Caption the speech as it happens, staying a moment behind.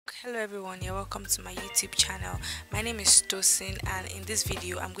Hello everyone, you're welcome to my YouTube channel. My name is Tosin, and in this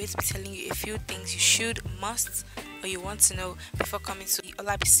video I'm going to be telling you a few things you should, must, or you want to know before coming to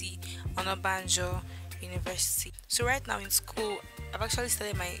Olabisi Onabanjo University. So right now in school, I've actually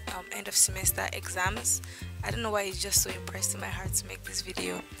started my end of semester exams. I don't know why it's just so impressed in my heart to make this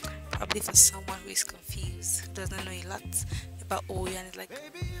video. Probably for someone who is confused, doesn't know a lot about OOU and is like,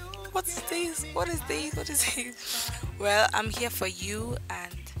 what is this? What is this? What is this? Well, I'm here for you.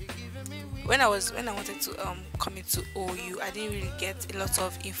 And when I wanted to come into OOU, I didn't really get a lot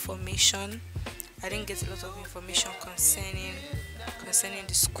of information. I didn't get a lot of information concerning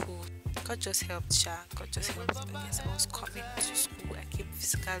the school. God just helped, Sha. God just helped. Yes, I was coming to school. I came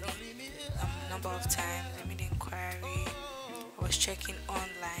physically a number of times. I made inquiry. I was checking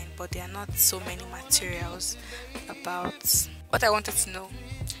online, but there are not so many materials about what I wanted to know.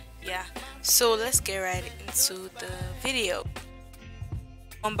 Yeah, so let's get right into the video.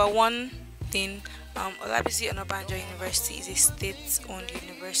 Number one thing, Olabisi Onabanjo University is a state-owned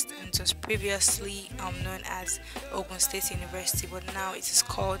university, and it was previously known as Ogun State University, but now it is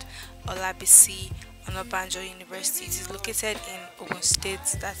called Olabisi Onabanjo University. It is located in Ogun State,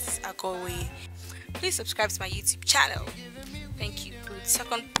 that's Agowe. Please subscribe to my YouTube channel. Thank you. The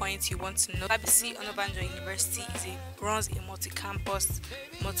second point you want to know, Olabisi Onabanjo University runs a multi-campus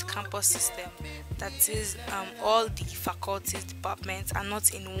system. That is, all the faculties, departments are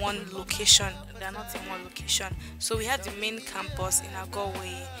not in one location. They are not in one location. So we have the main campus in Agowe.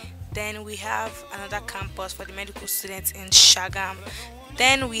 Then we have another campus for the medical students in Shagam.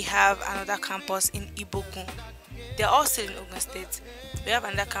 Then we have another campus in Ibogun. They're all still in Ogun State. We have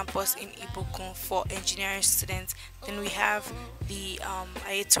another campus in Ibogun for engineering students. Then we have the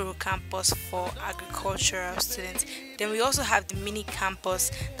Ayetoro campus for agricultural students. Then we also have the mini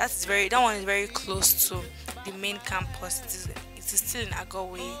campus. That one is very close to the main campus. It is still in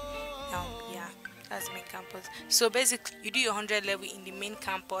Agowe. Yeah, that's the main campus. So basically, you do your 100 level in the main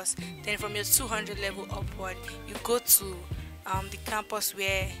campus. Then from your 200 level upward, you go to the campus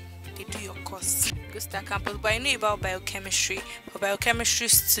where they do your course. Go to that campus. But I know about biochemistry. For biochemistry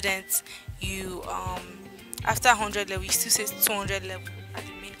students, you after 100 level, you still say 200 level at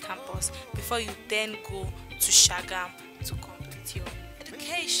the main campus before you then go to Shagam to complete your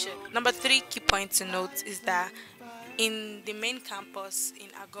education. Number 3 key point to note is that in the main campus in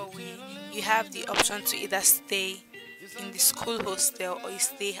Agowe, you have the option to either stay in the school hostel or you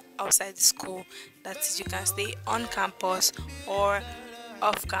stay outside the school. That is, you can stay on campus or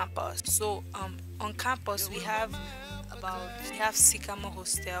off campus. So on campus we have Sycamore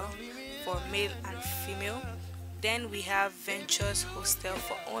Hostel for male and female. Then we have Ventures Hostel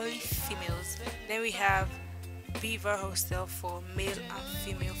for only females. Then we have Beaver Hostel for male and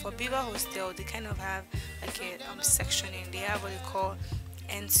female. For Beaver Hostel, they kind of have like a sectioning. They have what they call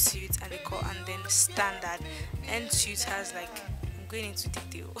N suite and then standard. N suite has like, I'm going into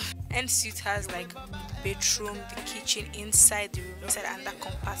detail. N suite has like bedroom, the kitchen inside the room, inside another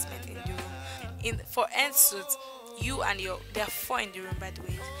compartment in the room. For N suite, there are 4 in the room, by the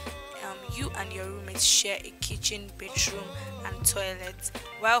way. You and your roommates share a kitchen, bedroom, and toilet.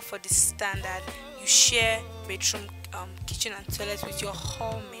 While for the standard, you share bedroom, kitchen, and toilet with your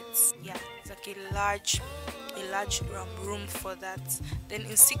hall mates. Yeah, it's like a large room for that. Then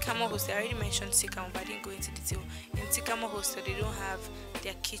in Sycamore Hostel, I already mentioned Sycamore, but I didn't go into detail. In Sycamore Hostel, they don't have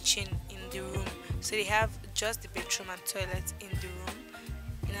their kitchen in the room, so they have just the bedroom and toilet in the room,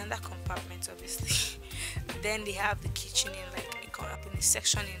 in another compartment, obviously. Then they have the kitchen in the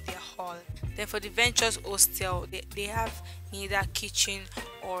section in their hall. Then for the Ventures Hostel, they have neither kitchen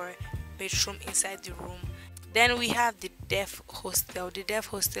or bedroom inside the room. Then we have the Deaf Hostel. The Deaf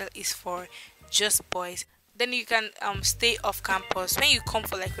Hostel is for just boys. Then you can stay off campus. When you come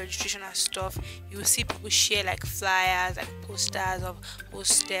for like registration and stuff, you will see people share like flyers, like posters of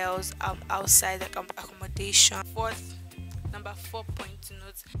hostels outside, like accommodation. Number 4 point to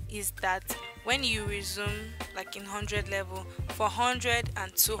note is that when you resume like in 100 level, for 100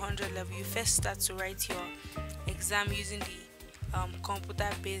 and 200 level, you first start to write your exam using the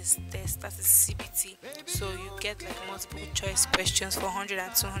computer-based test, that is CBT. So you get like multiple choice questions for 100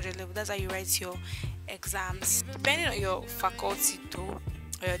 and 200 level. That's how you write your exams. Depending on your faculty though,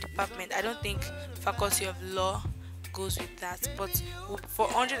 or your department, I don't think faculty of law goes with that, but for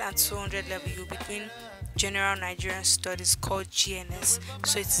 100 and 200 level, you'll be doing General Nigerian Studies, called GNS.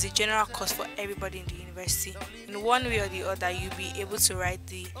 So it is a general course for everybody in the university. In one way or the other, you'll be able to write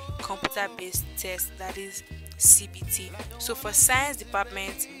the computer-based test, that is CBT. So for science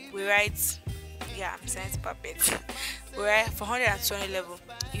department, we write science department. Where for 100 and 200 level,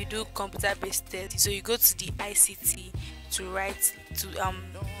 you do computer-based test. So you go to the ICT to write to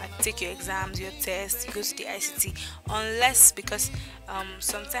like take your exams, your tests, you go to the ICT, unless because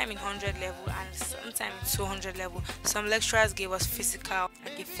sometime in 100 level and sometime in 200 level some lecturers gave us physical,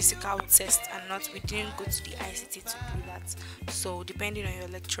 like a physical test, and not, we didn't go to the ICT to do that. So depending on your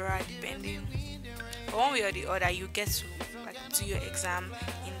lecturer, depending, but one way or the other, you get to like do your exam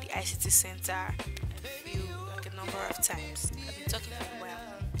in the ICT center a few, like a number of times. I've been talking for a while.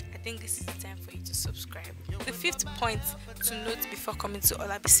 I think this is the time for you to subscribe. The fifth point to note before coming to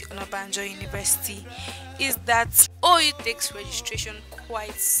Olabisi Onabanjo University is that OU takes registration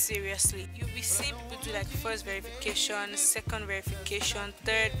quite seriously. You'll be seeing people do like first verification, second verification,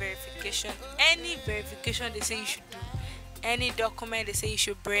 third verification, any verification they say you should do, any document they say you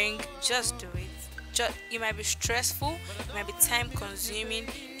should bring, just do it. It might be stressful, it might be time consuming,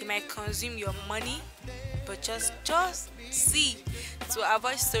 it might consume your money, but just see. To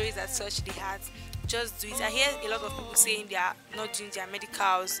avoid stories that touch the heart, just do it. I hear a lot of people saying they are not doing their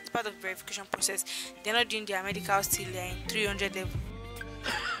medicals. It's part of the verification process. They're not doing their medicals till they're in 300 level.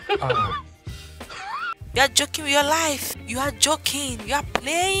 You are joking with your life. You are joking. You are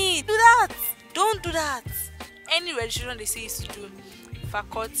playing. Do that. Don't do that. Any registration they say is to do,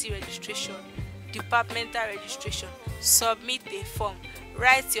 faculty registration, departmental registration, submit a form,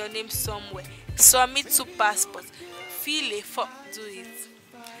 write your name somewhere, submit 2 passports, fill a form, do it.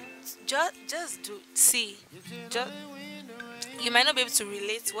 Just do. See, you might not be able to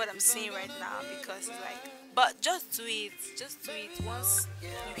relate to what I'm saying right now because it's like, but just do it. Just do it. Once you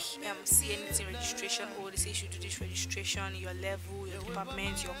see anything registration, or they say you should do this registration, your level, your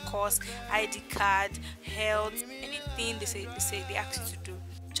department, your course, ID card, health, anything they say they ask you to do,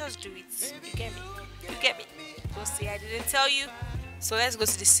 just do it. You get me? Don't say I didn't tell you. So let's go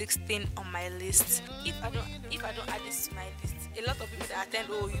to the 6th thing on my list. If I don't add this to my list, a lot of people that attend,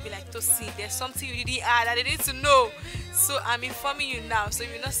 you'll be like, Tosin, there's something you didn't add that they need to know. So I'm informing you now. So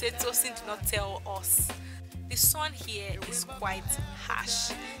if you not say Tosin did not tell us. The sun here is quite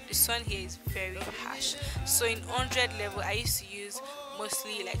harsh. The sun here is very harsh. So in 100 level, I used to use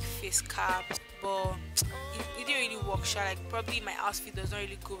mostly like face caps, but it didn't really work. Like probably my outfit does not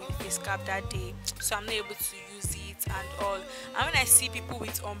really go with the face cap that day, so I'm not able to use it and all. And when I see people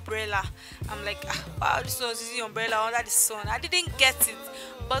with umbrella, I'm like, wow, this one's using umbrella under the sun. I didn't get it.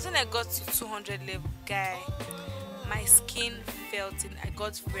 But when I got to 200 level, guy, my skin felt it. I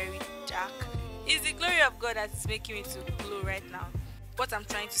got very dark. It's the glory of God that is making me to glow right now. What I'm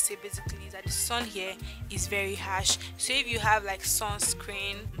trying to say basically is that the sun here is very harsh. So if you have like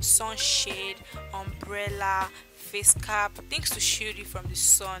sunscreen, sunshade, umbrella, face cap, things to shield you from the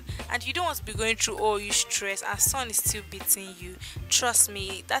sun, and you don't want to be going through all your stress and sun is still beating you, trust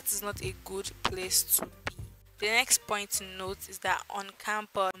me, that is not a good place to be. The next point to note is that on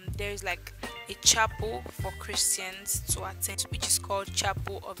campus there is like a chapel for Christians to attend, which is called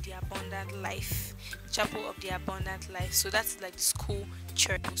Chapel of the Abundant Life. Chapel of the Abundant Life. So that's like the school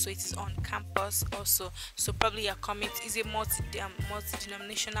church. So it is on campus also. So probably you're coming. It's a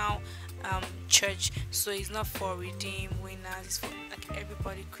multi-denominational church. So it's not for redeemed winners. It's for like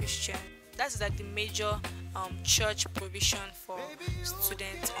everybody Christian. That's like the major church provision for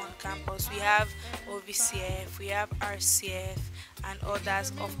students on campus. We have OVCF, we have RCF, and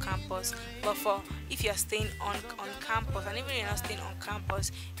others off campus. But for if you're staying on campus, and even if you're not staying on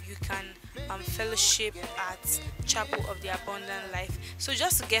campus, you can fellowship at Chapel of the Abundant Life. So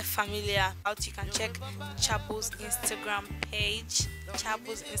just to get familiar out, you can check Chapel's Instagram page.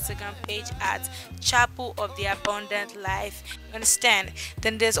 Chapel's Instagram page at Chapel of the Abundant Life. You understand?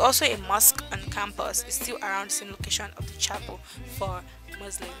 Then there's also a mosque on campus. It's still around the same location of the chapel for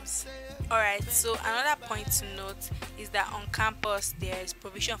Muslims. Alright, so another point to note is that on campus there is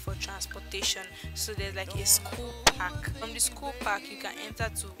provision for transportation. So there's like a school park. From the school park you can enter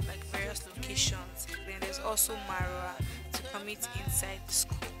to like various locations. Then there's also Marua to commute inside the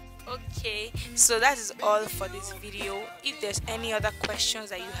school. Okay, so that is all for this video. If there's any other questions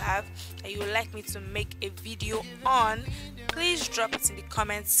that you have that you would like me to make a video on, please drop it in the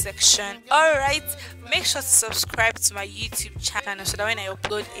comment section. Alright, make sure to subscribe to my YouTube channel so that when I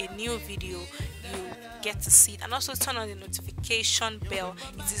upload a new video you get to see it, and also turn on the notification bell.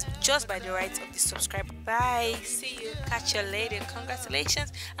 It is just by the right of the subscriber. Bye, see you, catch you later.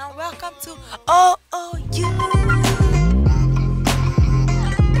 Congratulations and welcome to OOU.